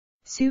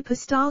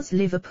Superstars.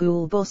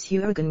 Liverpool boss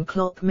Jurgen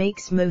Klopp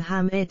makes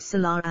Mohamed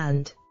Salah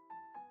and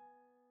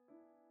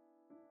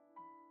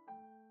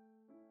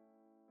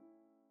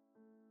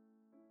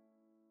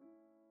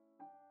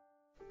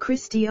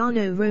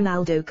Cristiano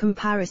Ronaldo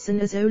comparison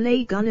as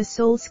Ole Gunnar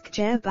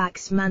Solskjaer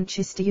backs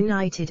Manchester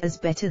United as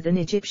better than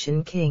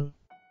Egyptian king.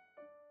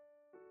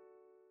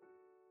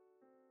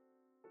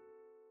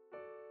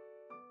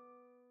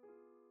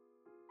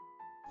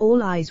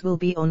 All eyes will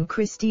be on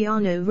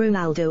Cristiano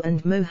Ronaldo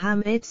and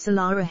Mohamed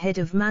Salah ahead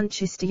of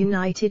Manchester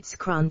United's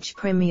crunch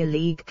Premier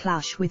League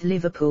clash with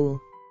Liverpool.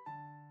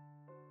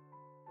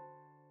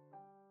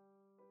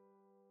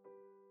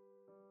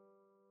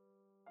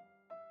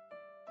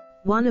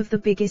 One of the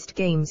biggest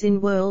games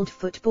in world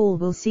football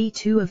will see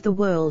two of the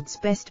world's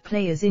best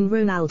players in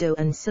Ronaldo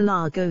and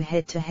Salah go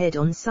head-to-head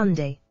on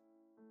Sunday.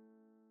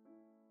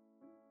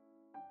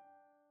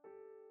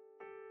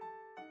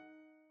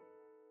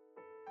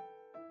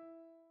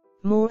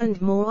 More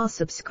and more are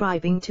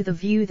subscribing to the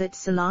view that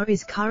Salah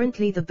is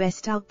currently the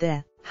best out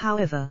there.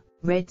 However,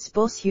 Reds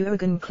boss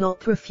Jurgen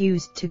Klopp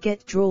refused to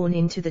get drawn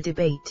into the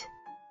debate.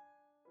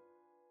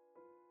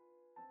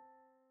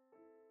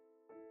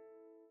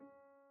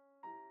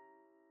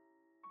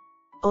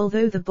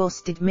 Although the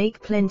boss did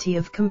make plenty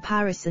of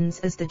comparisons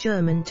as the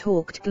German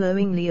talked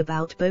glowingly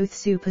about both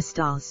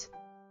superstars.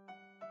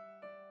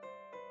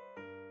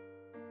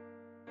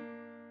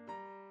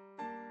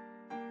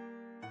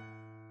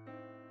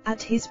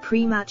 At his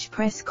pre-match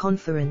press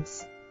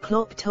conference,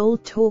 Klopp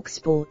told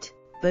TalkSport,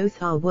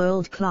 "Both are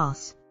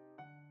world-class.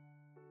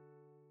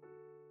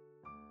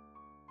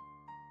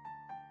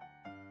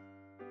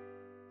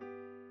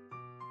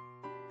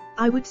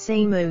 I would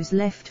say Mo's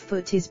left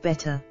foot is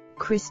better.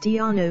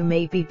 Cristiano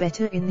may be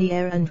better in the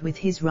air and with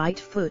his right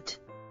foot.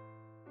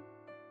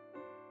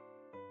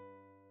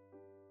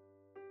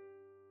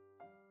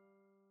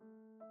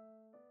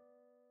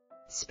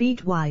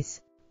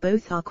 Speed-wise,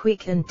 both are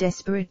quick and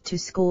desperate to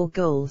score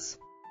goals.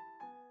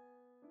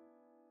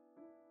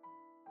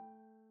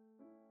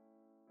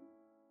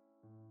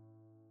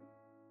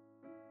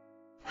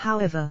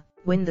 However,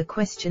 when the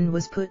question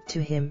was put to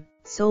him,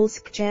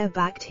 Solskjaer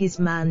backed his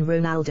man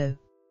Ronaldo.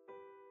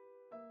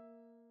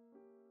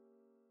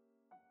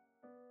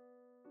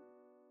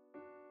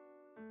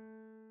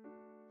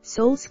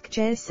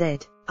 Solskjaer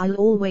said, "I'll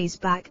always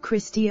back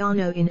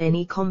Cristiano in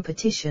any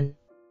competition.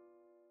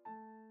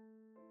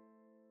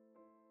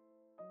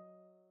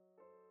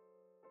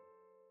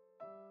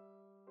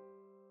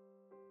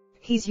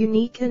 He's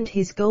unique and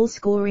his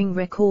goal-scoring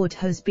record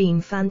has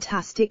been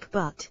fantastic,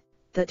 but,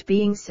 that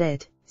being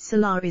said,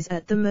 Salah is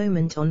at the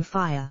moment on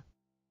fire.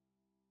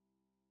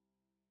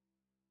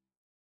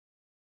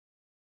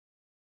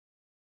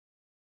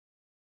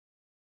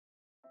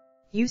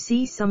 You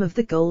see some of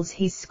the goals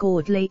he's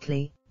scored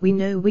lately. We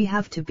know we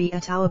have to be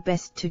at our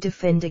best to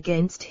defend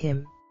against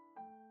him.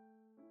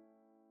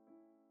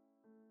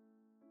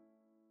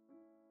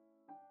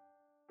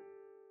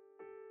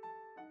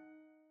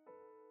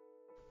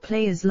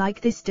 Players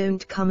like this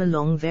don't come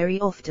along very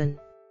often.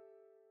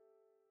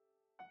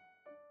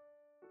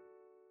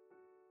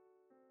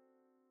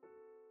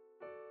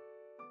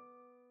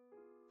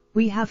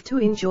 We have to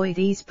enjoy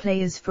these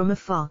players from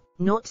afar,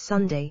 not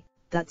Sunday,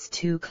 that's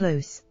too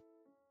close.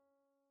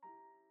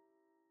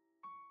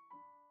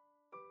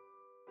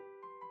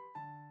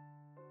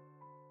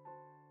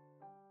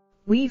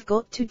 We've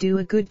got to do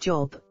a good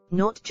job,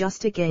 not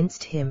just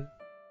against him.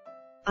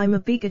 I'm a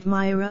big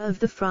admirer of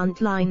the front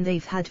line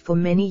they've had for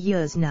many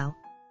years now.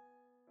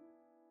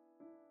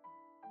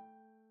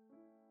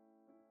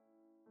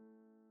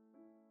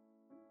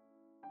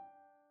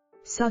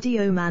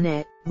 Sadio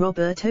Mane,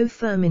 Roberto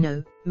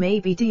Firmino,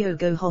 maybe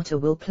Diogo Jota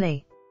will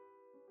play.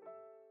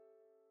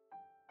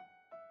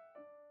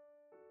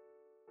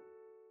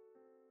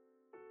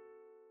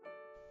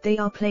 They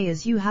are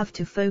players you have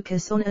to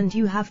focus on and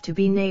you have to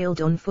be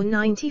nailed on for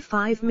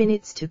 95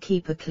 minutes to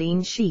keep a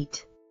clean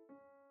sheet.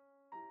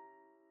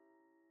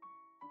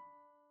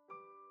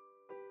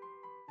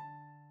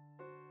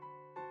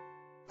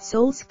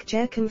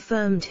 Solskjaer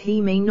confirmed he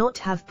may not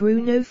have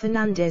Bruno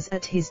Fernandes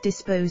at his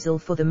disposal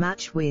for the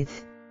match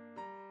with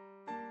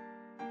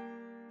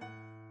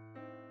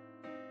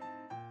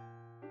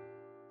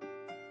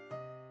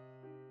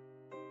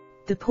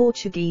the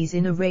Portuguese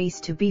in a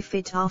race to be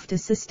fit after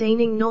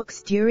sustaining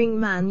knocks during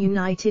Man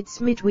United's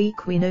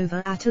midweek win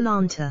over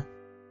Atalanta.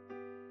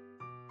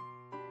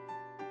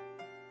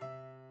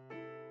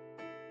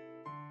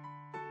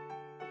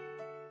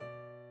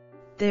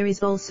 There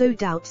is also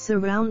doubt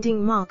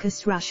surrounding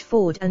Marcus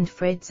Rashford and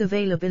Fred's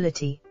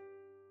availability.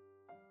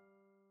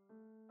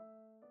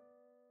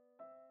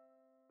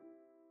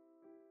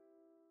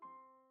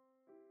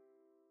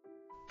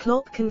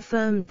 Klopp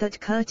confirmed that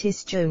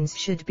Curtis Jones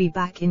should be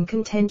back in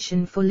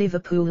contention for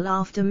Liverpool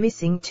after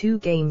missing 2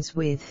 games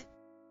with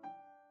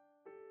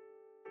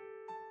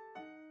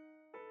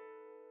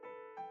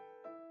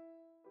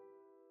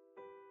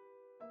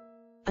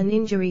an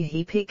injury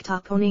he picked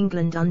up on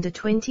England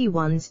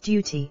under-21s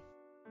duty.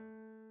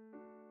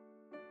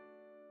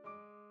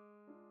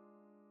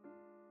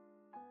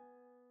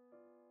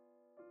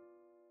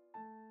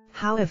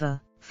 However,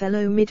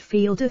 fellow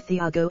midfielder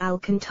Thiago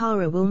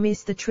Alcantara will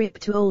miss the trip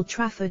to Old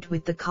Trafford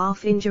with the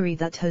calf injury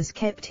that has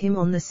kept him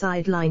on the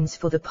sidelines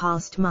for the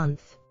past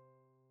month.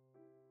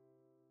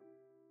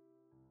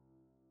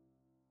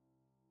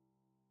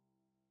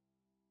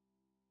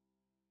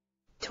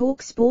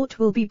 TalkSport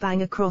will be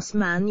bang across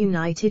Man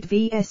United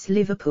vs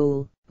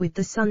Liverpool, with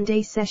the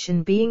Sunday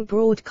session being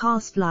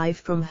broadcast live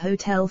from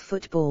Hotel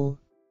Football,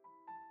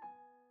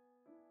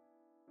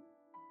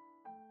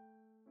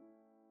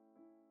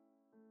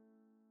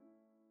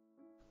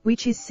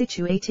 which is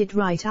situated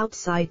right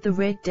outside the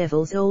Red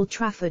Devils' Old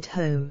Trafford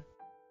home.